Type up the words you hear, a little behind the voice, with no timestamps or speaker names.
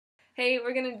Hey,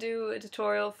 we're gonna do a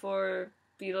tutorial for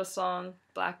Beatles song,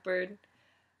 Blackbird.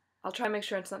 I'll try and make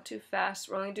sure it's not too fast.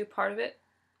 We'll only do part of it.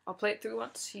 I'll play it through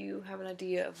once so you have an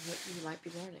idea of what you might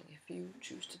be learning if you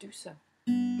choose to do so.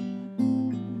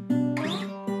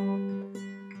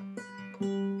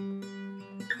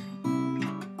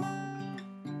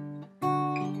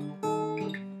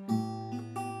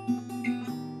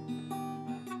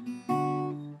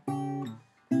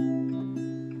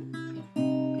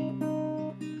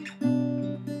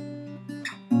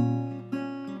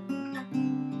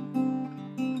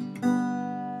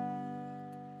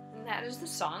 And that is the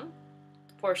song,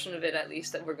 the portion of it at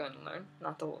least that we're going to learn,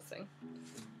 not the whole thing.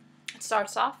 It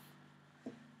starts off,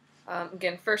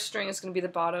 again, first string is going to be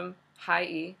the bottom, high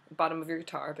E, the bottom of your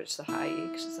guitar, but it's the high E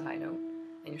because it's the high note.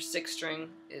 And your sixth string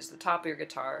is the top of your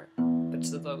guitar, but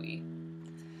it's the low E.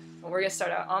 And we're going to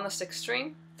start out on the sixth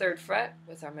string, 3rd fret,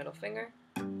 with our middle finger,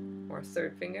 or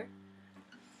 3rd finger.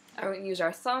 And we're going to use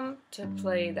our thumb to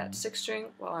play that 6th string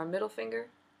while our middle finger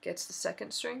gets the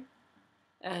 2nd string.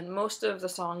 And most of the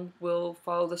song will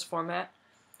follow this format,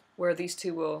 where these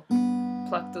two will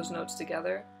pluck those notes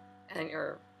together, and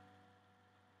your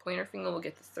pointer finger will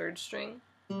get the 3rd string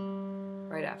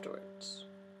right afterwards.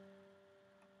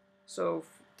 So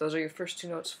those are your first two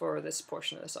notes for this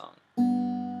portion of the song.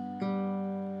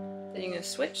 Then you're going to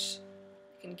switch.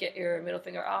 You can get your middle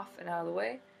finger off and out of the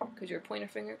way, because your pointer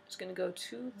finger is going to go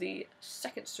to the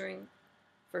 2nd string,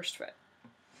 1st fret.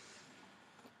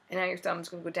 And now your thumb is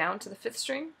going to go down to the 5th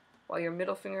string, while your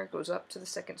middle finger goes up to the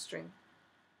 2nd string.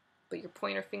 But your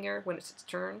pointer finger, when it's its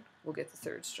turn, will get the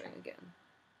 3rd string again.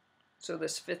 So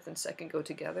this 5th and 2nd go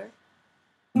together,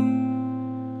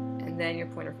 and then your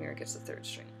pointer finger gets the 3rd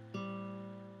string.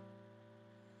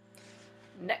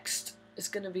 Next is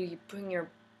going to be bring your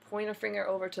pointer finger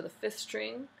over to the 5th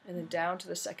string, and then down to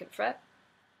the 2nd fret.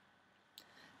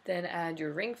 Then add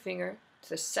your ring finger to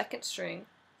the 2nd string,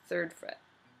 3rd fret.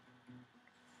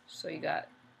 So you got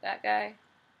that guy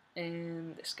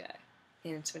and this guy,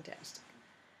 and it's fantastic.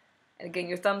 And again,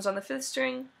 your thumb's on the 5th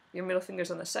string, your middle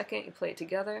finger's on the 2nd, you play it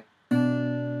together,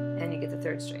 and you get the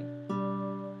 3rd string.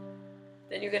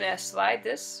 Then you're going to slide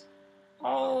this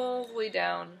all the way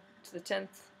down to the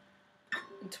 10th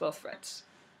and 12th frets.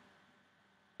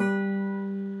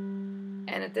 And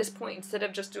at this point, instead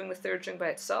of just doing the 3rd string by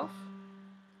itself,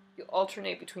 you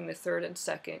alternate between the 3rd and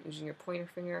 2nd using your pointer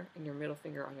finger and your middle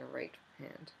finger on your right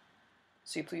hand.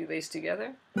 So you play these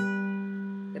together,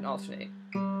 then alternate.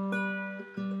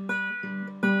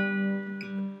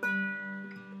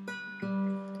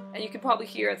 And you can probably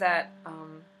hear that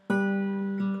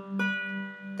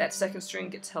that 2nd string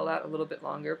gets held out a little bit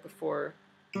longer before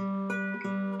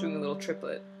doing a little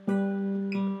triplet.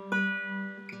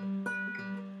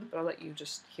 But I'll let you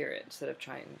just hear it instead of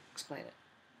trying to explain it.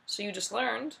 So you just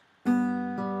learned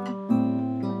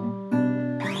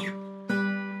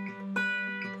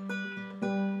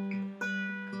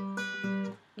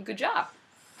good job.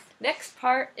 Next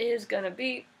part is going to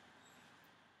be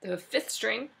the 5th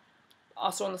string,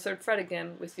 also on the 3rd fret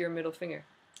again, with your middle finger.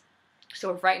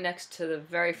 So we're right next to the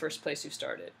very first place you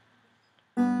started.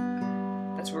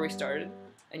 That's where we started,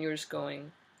 and you're just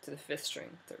going to the 5th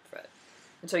string, 3rd fret.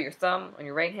 And so your thumb on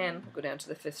your right hand will go down to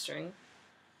the 5th string,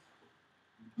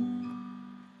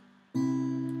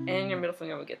 and your middle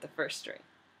finger will get the 1st string.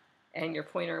 And your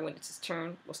pointer, when it's its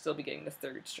turn, will still be getting the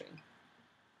 3rd string.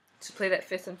 So play that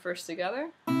 5th and 1st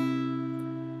together,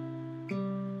 and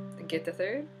get the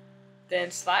 3rd.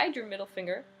 Then slide your middle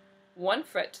finger 1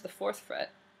 fret to the 4th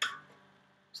fret,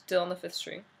 still on the 5th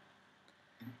string,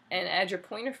 and add your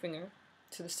pointer finger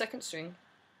to the 2nd string,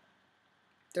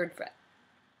 3rd fret.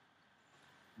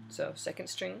 So 2nd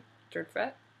string, 3rd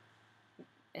fret,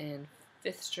 and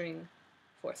 5th string,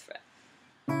 4th fret.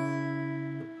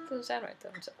 Doesn't sound right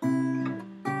though. So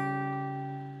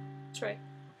that's right.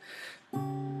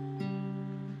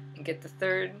 And get the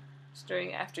 3rd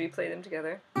string after you play them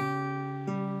together.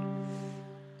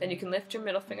 Then you can lift your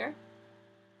middle finger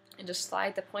and just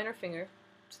slide the pointer finger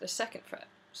to the 2nd fret,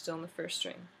 still in the 1st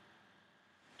string.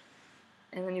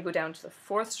 And then you go down to the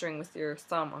 4th string with your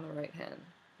thumb on the right hand.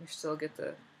 You still get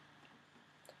the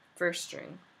 1st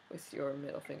string with your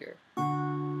middle finger.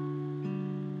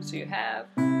 So you have,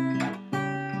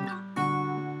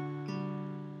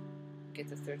 get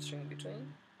the 3rd string in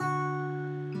between.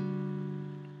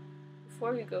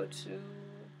 Before you go to,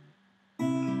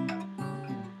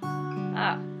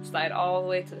 slide all the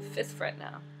way to the 5th fret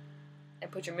now,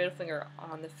 and put your middle finger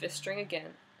on the 5th string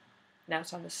again. Now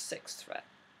it's on the 6th fret.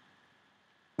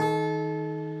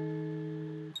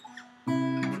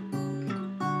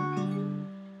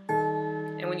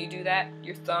 And when you do that,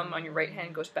 your thumb on your right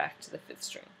hand goes back to the 5th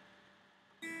string.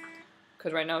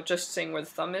 because right now just saying where the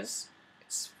thumb is,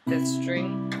 it's 5th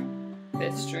string,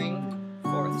 5th string,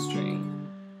 4th string,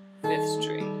 5th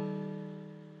string.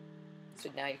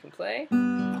 So now you can play.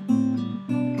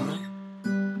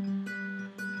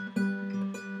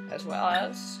 As well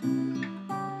as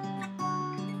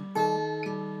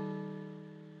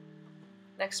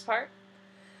next part,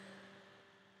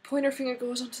 pointer finger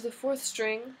goes onto the 4th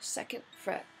string, 2nd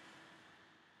fret,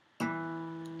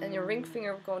 and your ring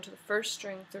finger will go into the 1st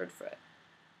string, 3rd fret.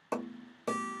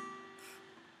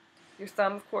 Your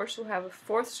thumb, of course, will have a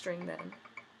 4th string then,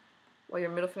 while your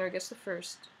middle finger gets the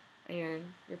 1st,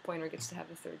 and your pointer gets to have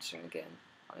the 3rd string again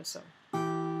on its own.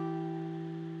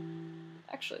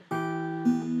 Actually.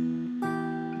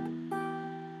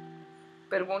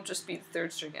 But it won't just be the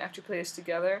 3rd string. After you play this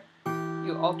together,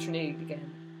 you alternate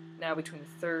again, now between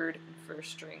the 3rd and 1st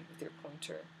string with your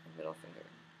pointer and middle finger.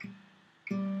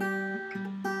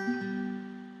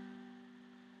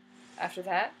 After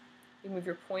that, you move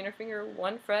your pointer finger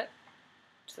 1 fret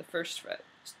to the 1st fret,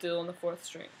 still on the 4th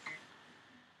string.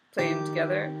 Play them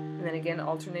together, and then again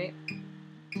alternate.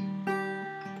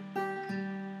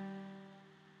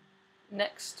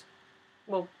 Next,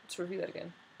 well, let's review that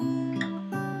again.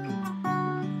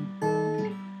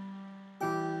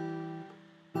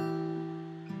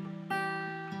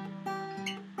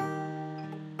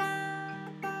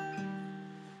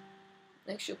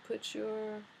 Next, you'll put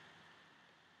your...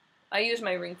 I use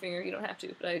my ring finger, you don't have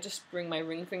to, but I just bring my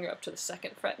ring finger up to the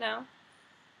 2nd fret now.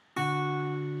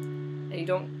 And you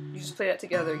just play that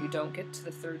together, you don't get to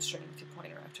the 3rd string with your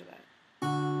pointer after that.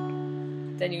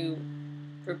 Then you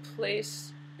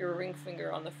replace your ring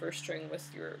finger on the 1st string with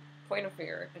your pointer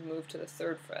finger and move to the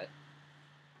 3rd fret,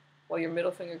 while your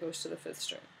middle finger goes to the 5th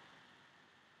string.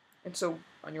 And so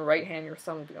on your right hand, your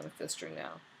thumb will be on the 5th string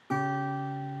now.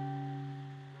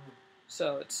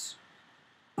 So it's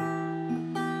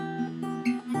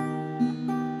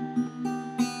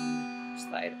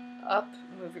slide up,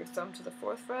 move your thumb to the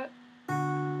 4th fret,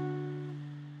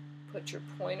 put your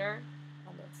pointer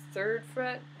on the 3rd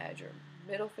fret, add your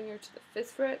middle finger to the 5th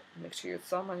fret, make sure your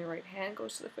thumb on your right hand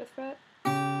goes to the 5th fret.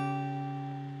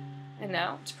 And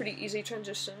now it's a pretty easy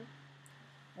transition.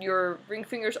 Your ring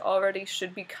fingers already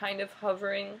should be kind of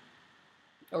hovering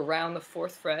around the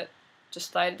 4th fret.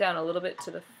 Just slide it down a little bit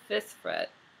to the 5th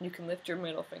fret. You can lift your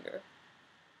middle finger.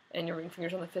 And your ring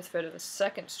finger's on the 5th fret of the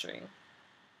 2nd string,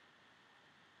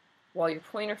 while your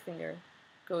pointer finger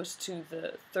goes to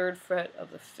the 3rd fret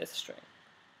of the 5th string.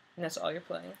 And that's all you're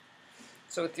playing.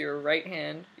 So with your right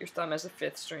hand, your thumb has the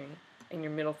 5th string, and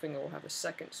your middle finger will have the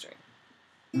 2nd string.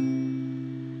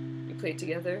 You play it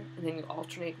together, and then you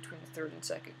alternate between the 3rd and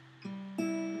 2nd.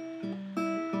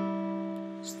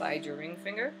 Slide your ring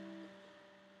finger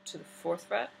to the 4th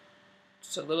fret,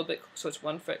 just a little bit, so it's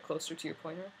 1 fret closer to your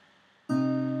pointer.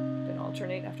 Then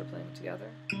alternate after playing it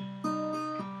together.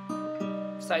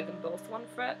 Slide them both 1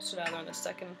 fret, so now they're on the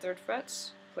 2nd and 3rd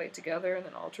frets. Play it together and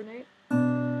then alternate.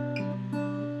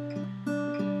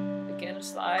 Again a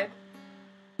slide.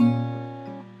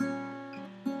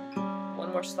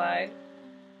 1 more slide,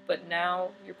 but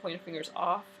now your pointer finger is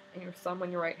off and your thumb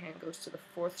on your right hand goes to the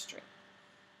 4th string.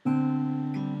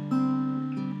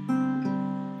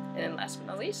 And then last but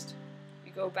not least,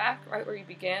 you go back right where you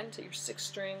began to your 6th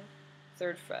string,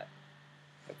 3rd fret,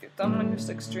 with your thumb on your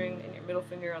 6th string and your middle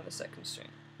finger on the 2nd string.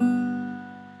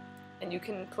 And you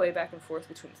can play back and forth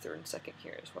between 3rd and 2nd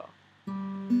here as well,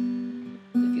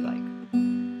 if you like.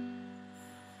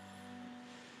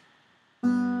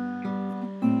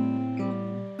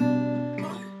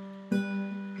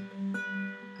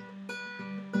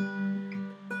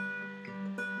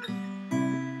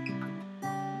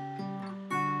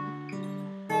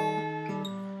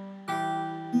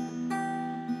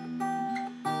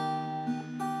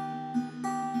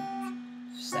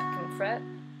 2nd fret,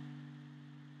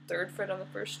 3rd fret on the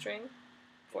 1st string,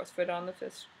 4th fret on the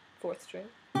 4th string.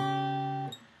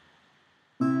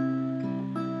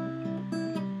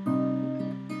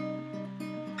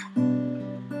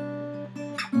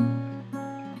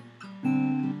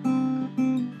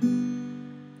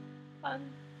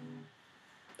 Fun.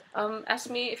 Ask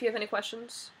me if you have any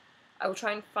questions. I will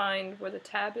try and find where the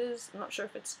tab is. I'm not sure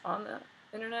if it's on the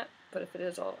internet, but if it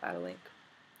is, I'll add a link.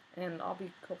 And I'll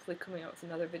be hopefully coming out with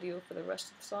another video for the rest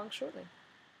of the song shortly.